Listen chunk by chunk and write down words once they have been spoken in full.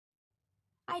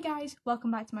Hi guys,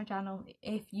 welcome back to my channel.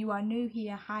 If you are new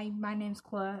here, hi, my name's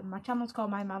Claire. My channel's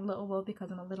called My Mad Little World because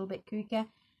I'm a little bit kooky,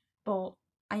 but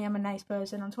I am a nice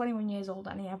person. I'm 21 years old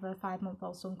and I have a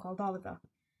 5-month-old son called Oliver.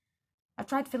 I've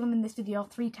tried filming this video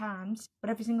 3 times, but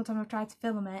every single time I've tried to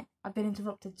film it, I've been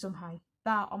interrupted somehow.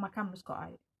 That or my camera's cut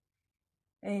out.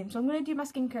 So I'm going to do my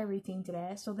skincare routine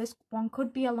today, so this one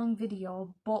could be a long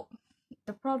video, but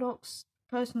the products,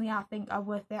 personally, I think are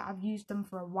worth it. I've used them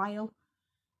for a while.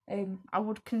 I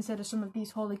would consider some of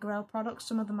these holy grail products.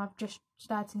 Some of them I've just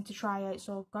starting to try out,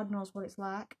 so God knows what it's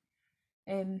like.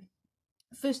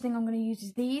 First thing I'm going to use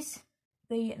is these,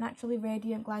 the Naturally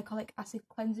Radiant Glycolic Acid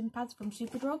Cleansing Pads from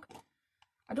Superdrug.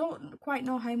 I don't quite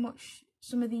know how much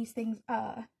some of these things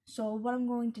are, so what I'm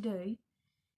going to do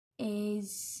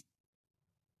is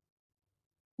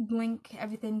link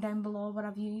everything down below what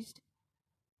I've used.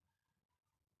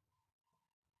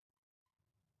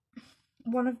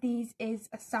 One of these is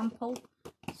a sample,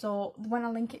 so when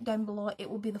I link it down below it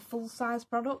will be the full size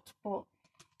product, but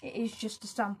it is just a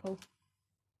sample.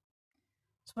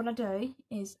 So what I do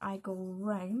is I go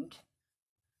round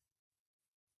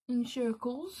in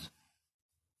circles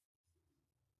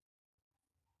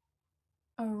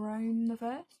around the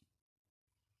face,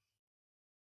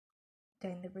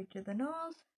 down the bridge of the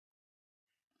nose,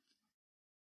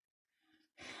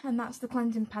 and that's the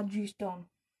cleansing pad juice done.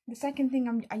 The second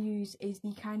thing I use is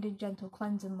the Kind and Gentle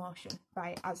Cleansing Lotion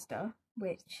by Asda,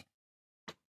 which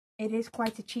it is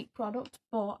quite a cheap product,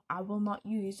 but I will not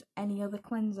use any other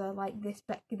cleanser like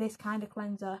this kind of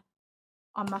cleanser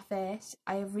on my face.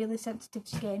 I have really sensitive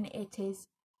skin. It is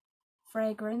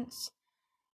fragrance,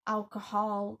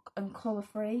 alcohol and colour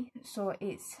free, so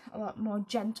it's a lot more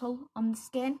gentle on the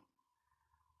skin.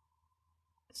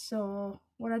 So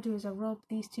what I do is I rub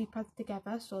these 2 pads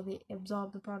together so they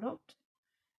absorb the product,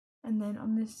 and then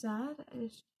on this side I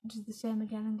just do the same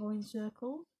again and go in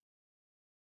circles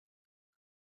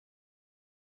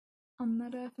on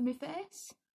that for my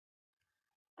face,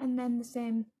 and then the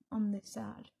same on this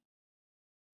side.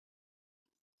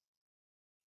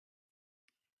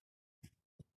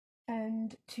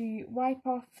 And to wipe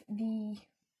off the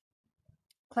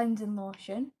cleansing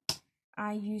lotion,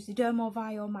 I use the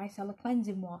Dermovio Micellar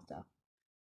cleansing water.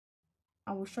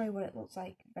 I will show you what it looks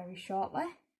like very shortly.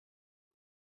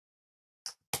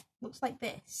 Looks like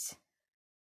this.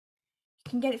 You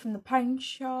can get it from the pound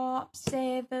shop,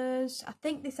 Savers. I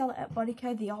think they sell it at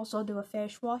Bodycare. They also do a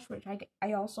face wash, which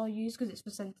I also use because it's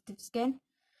for sensitive skin.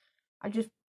 I just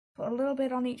put a little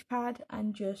bit on each pad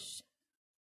and just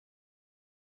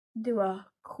do a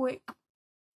quick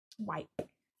wipe.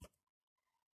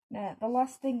 Now, the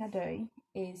last thing I do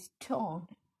is tone.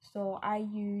 So I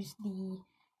use the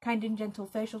Kind and Gentle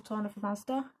Facial Toner from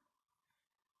Asda.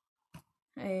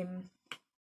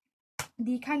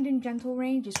 The Kind and Gentle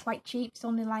range is quite cheap. It's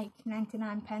only like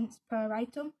 99p per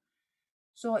item.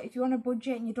 So if you're on a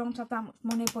budget and you don't have that much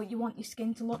money but you want your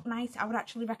skin to look nice, I would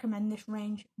actually recommend this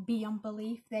range beyond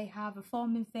belief. They have a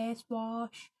foaming face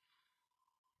wash.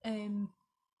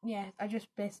 Yeah, I just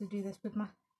basically do this with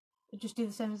I just do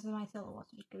the same as the Micellar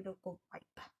water, just give it a good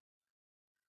wipe.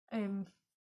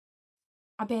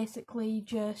 I basically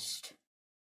just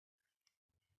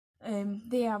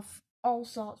they have all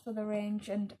sorts for the range,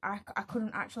 and I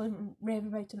couldn't actually rave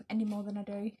about them any more than I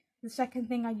do. The second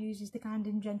thing I use is the Kind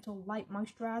and Gentle Light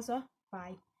Moisturiser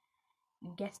by,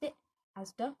 you guessed it,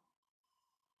 Asda.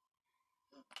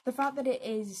 The fact that it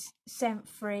is scent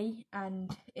free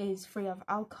and is free of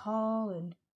alcohol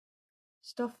and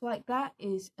stuff like that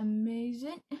is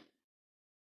amazing.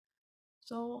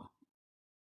 So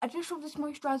I just rub this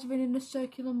moisturiser in a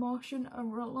circular motion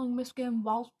along my skin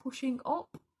whilst pushing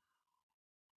up.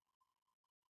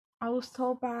 I was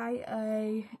told by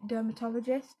a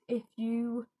dermatologist, if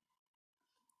you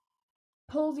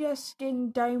pull your skin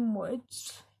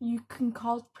downwards, you can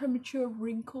cause premature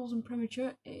wrinkles and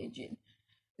premature aging,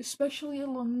 especially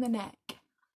along the neck.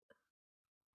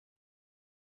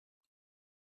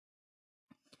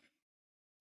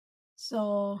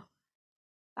 So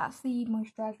that's the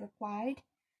moisturiser applied.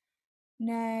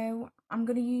 Now I'm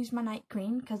going to use my night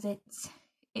cream because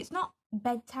it's not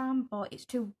bedtime, but it's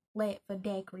too late for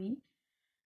day cream.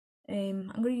 I'm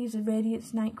going to use the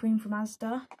Radiance Night Cream from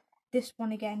Asda. This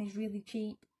one again is really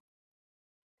cheap.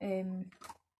 I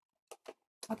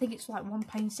think it's like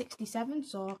 £1.67,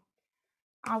 so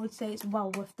I would say it's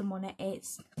well worth the money.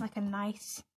 It's like a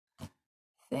nice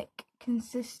thick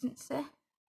consistency.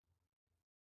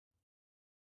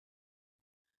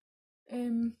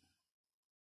 And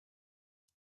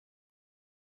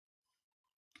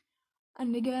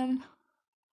again,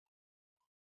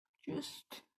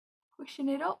 just pushing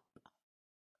it up.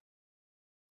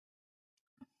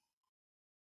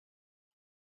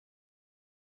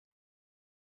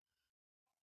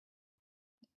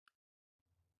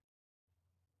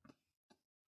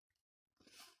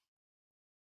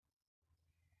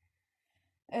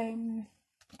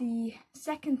 The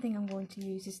second thing I'm going to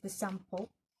use is the sample,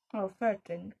 or third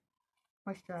thing,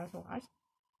 moisturiser wise.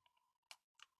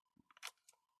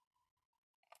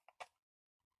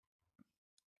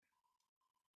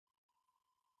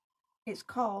 It's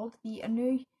called the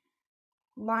Anew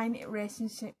Line Erasing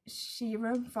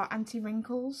Serum for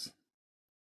Anti-Wrinkles.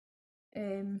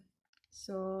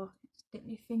 So stick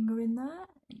my finger in there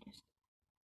and just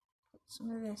put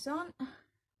some of this on.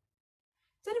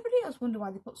 Does anybody else wonder why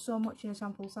they put so much in a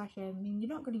sample sachet? I mean, you're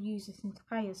not going to use this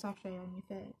entire sachet on your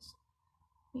face.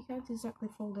 You can't exactly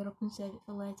fold it up and save it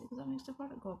for later because that makes the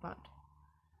product go bad.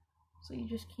 So you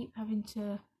just keep having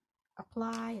to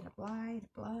apply and apply and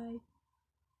apply.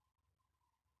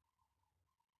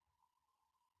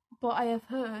 But I have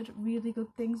heard really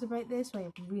good things about this, so I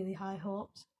have really high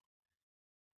hopes.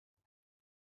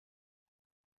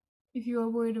 If you are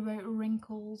worried about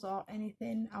wrinkles or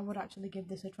anything, I would actually give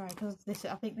this a try, because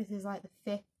I think this is like the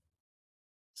 5th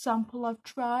sample I've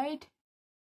tried.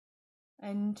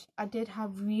 And I did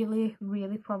have really,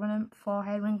 really prominent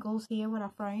forehead wrinkles here when I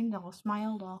frowned or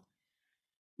smiled or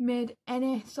made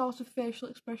any sort of facial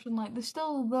expression. Like, they're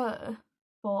still there,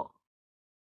 but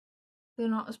they're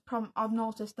not as I've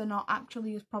noticed they're not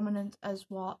actually as prominent as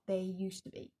what they used to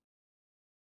be.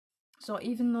 So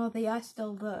even though they are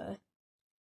still there,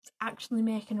 it's actually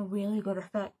making a really good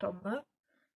effect on them.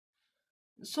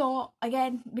 So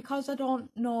again, because I don't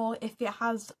know if it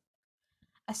has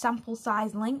a sample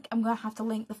size link, I'm going to have to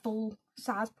link the full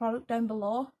size product down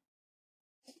below.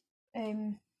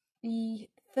 The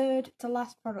third to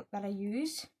last product that I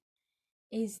use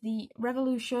is the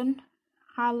Revolution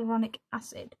Hyaluronic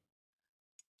Acid.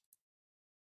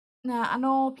 Now, I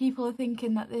know people are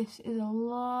thinking that this is a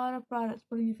lot of products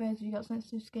put in your face if you've got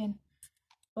sensitive skin,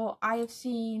 but I have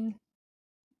seen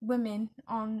women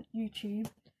on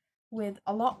YouTube with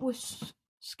a lot worse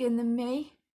skin than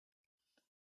me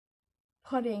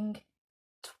putting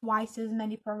twice as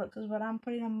many products as what I'm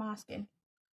putting on my skin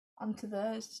onto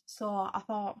theirs, so I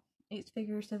thought it's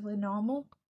figuratively normal.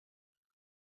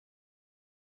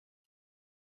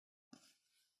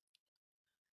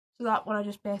 So that one I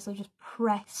just basically just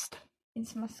pressed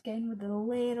into my skin with a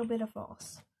little bit of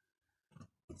force.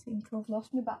 I seem to have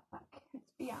lost my backpack. It's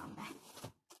behind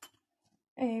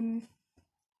me.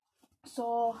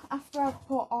 So after I've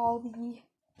put all the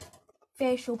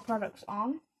facial products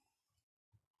on,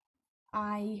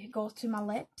 I go to my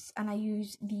lips and I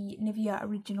use the Nivea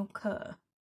Original Care.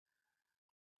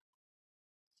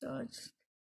 So just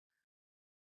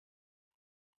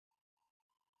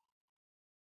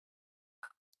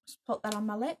put that on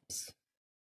my lips.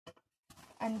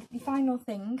 And the final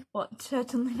thing, but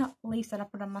certainly not the least that I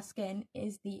put on my skin,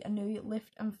 is the Anew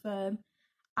Lift and Firm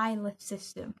Eye Lift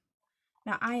System.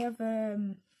 Now I have I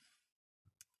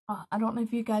don't know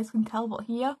if you guys can tell, but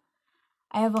here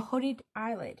I have a hooded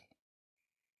eyelid.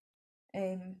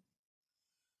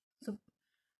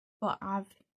 But I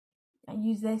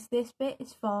use this. This bit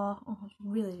is for, I should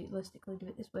really realistically do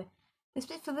it this way. This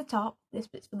bit's for the top, this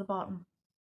bit's for the bottom.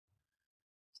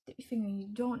 Stick your finger in, you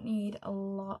don't need a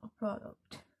lot of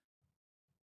product.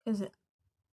 Because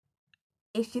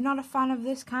if you're not a fan of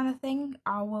this kind of thing,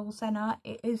 I will say no,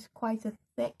 it is quite a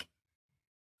thick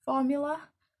formula.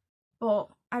 But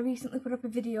I recently put up a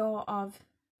video of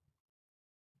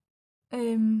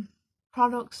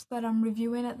products that I'm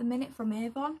reviewing at the minute from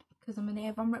Avon, because I'm an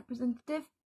Avon representative,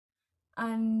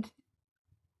 and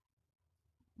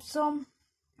some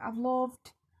I've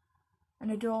loved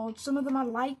and adored, some of them I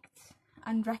liked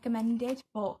and recommended,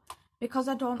 but because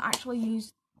I don't actually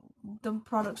use the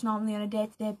products normally on a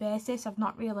day-to-day basis, I've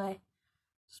not really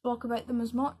spoke about them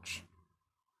as much.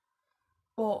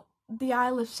 But the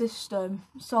eye lift system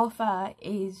so far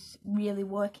is really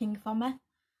working for me.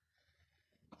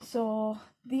 So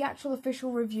the actual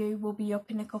official review will be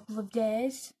up in a couple of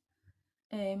days.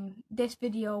 This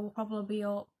video will probably be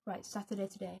up, right, Saturday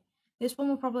today. This one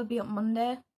will probably be up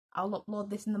Monday. I'll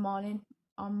upload this in the morning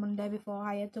on Monday before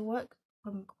I head to work.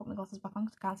 I'm put my glasses back on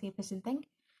because I can't see a pissing thing.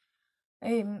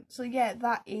 So yeah,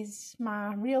 that is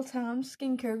my real-time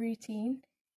skincare routine.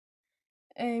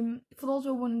 For those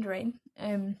who are wondering,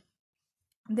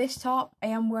 this top I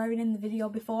am wearing in the video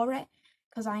before it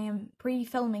because I am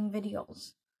pre-filming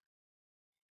videos,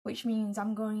 which means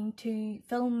I'm going to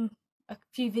film a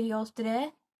few videos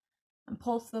today and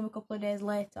post them a couple of days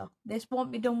later. This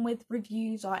won't be done with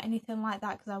reviews or anything like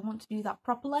that because I want to do that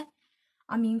properly.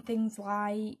 I mean things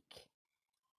like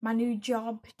my new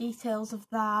job, details of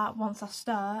that once I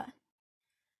start,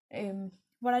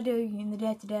 what I do in the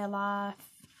day-to-day life,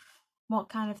 what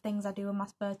kind of things I do in my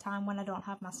spare time when I don't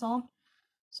have my son.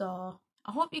 So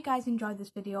I hope you guys enjoyed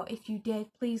this video. If you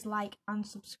did, please like and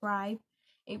subscribe.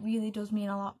 It really does mean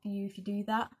a lot for you if you do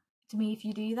that, to me if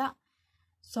you do that.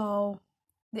 So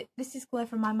this is Claire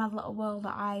from my mad little world.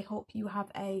 I hope you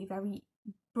have a very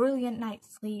brilliant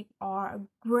night's sleep or a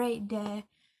great day.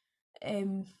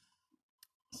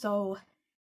 So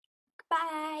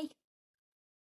goodbye.